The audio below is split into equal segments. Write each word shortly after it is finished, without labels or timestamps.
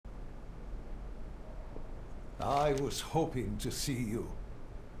I was hoping to see you.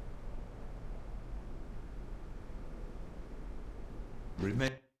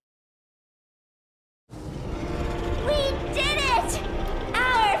 Remain. We did it!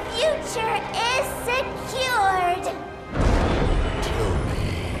 Our future is secured! Tell me,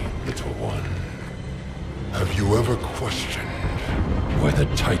 little one, have you ever questioned why the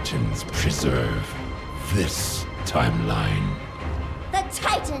Titans preserve this timeline? The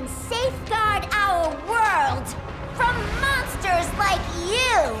Titans safeguard our world from monsters like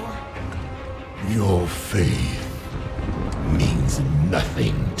you! Your faith means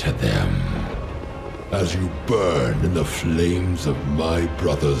nothing to them. As you burn in the flames of my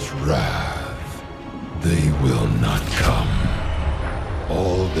brother's wrath, they will not come.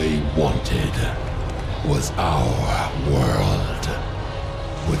 All they wanted was our world.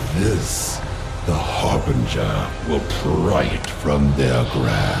 With this, the Harbinger will pry it from their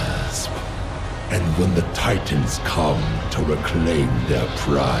grasp. And when the Titans come to reclaim their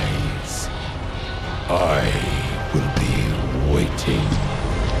prize, I will be waiting.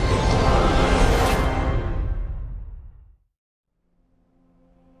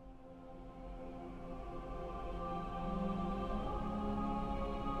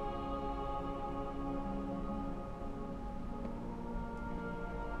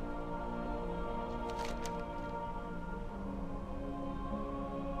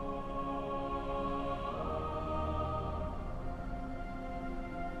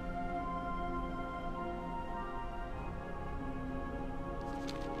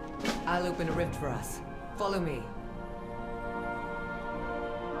 I'll open a rift for us. Follow me.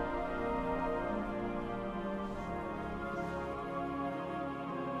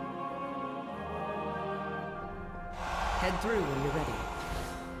 Head through when you're ready.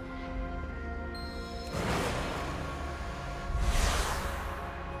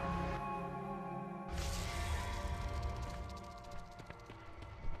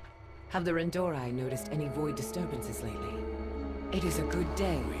 Have the Ren'dorei noticed any void disturbances lately? It is a good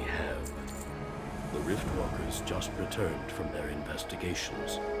day. We have. The Riftwalkers just returned from their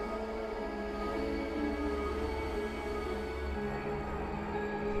investigations.